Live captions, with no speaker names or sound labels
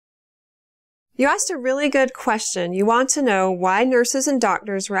You asked a really good question. You want to know why nurses and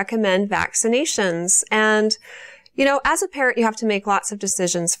doctors recommend vaccinations. And, you know, as a parent, you have to make lots of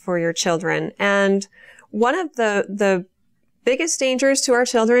decisions for your children. And one of the biggest dangers to our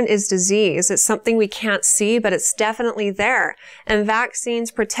children is disease. It's something we can't see, but it's definitely there. And vaccines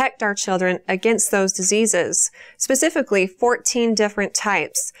protect our children against those diseases, specifically 14 different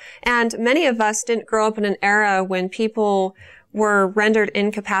types. And many of us didn't grow up in an era when people were rendered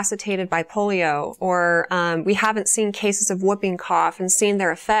incapacitated by polio, or we haven't seen cases of whooping cough and seen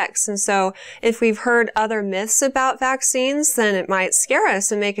their effects. And so if we've heard other myths about vaccines, then it might scare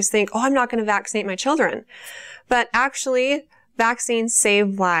us and make us think, oh, I'm not going to vaccinate my children. But actually, vaccines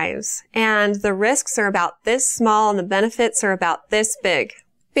save lives, and the risks are about this small and the benefits are about this big.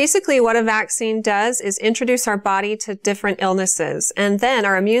 Basically, what a vaccine does is introduce our body to different illnesses, and then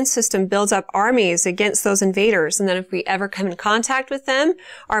our immune system builds up armies against those invaders. And then if we ever come in contact with them,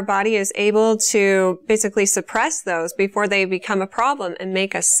 our body is able to basically suppress those before they become a problem and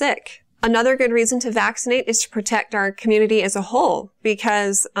make us sick. Another good reason to vaccinate is to protect our community as a whole,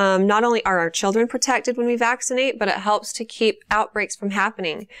 because not only are our children protected when we vaccinate, but it helps to keep outbreaks from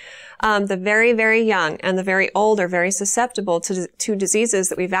happening. The very, very young and the very old are very susceptible to diseases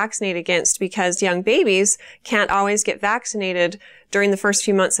that we vaccinate against, because young babies can't always get vaccinated during the first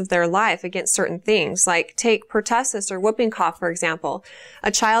few months of their life against certain things, like take pertussis or whooping cough, for example. A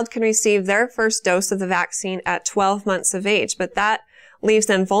child can receive their first dose of the vaccine at 12 months of age, but that leaves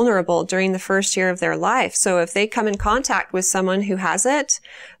them vulnerable during the first year of their life. So if they come in contact with someone who has it,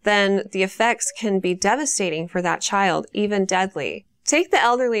 then the effects can be devastating for that child, even deadly. Take the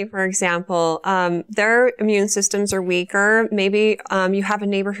elderly, for example. Their immune systems are weaker. Maybe you have a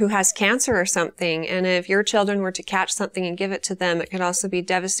neighbor who has cancer or something, and if your children were to catch something and give it to them, it could also be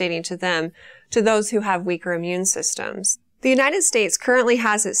devastating to them, to those who have weaker immune systems. The United States currently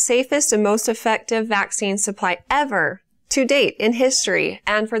has its safest and most effective vaccine supply ever to date in history.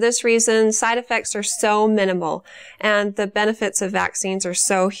 And for this reason, side effects are so minimal and the benefits of vaccines are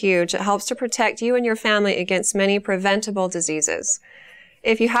so huge. It helps to protect you and your family against many preventable diseases.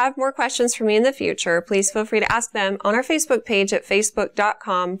 If you have more questions for me in the future, please feel free to ask them on our Facebook page at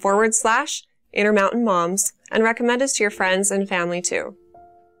facebook.com/Intermountain Moms, and recommend us to your friends and family too.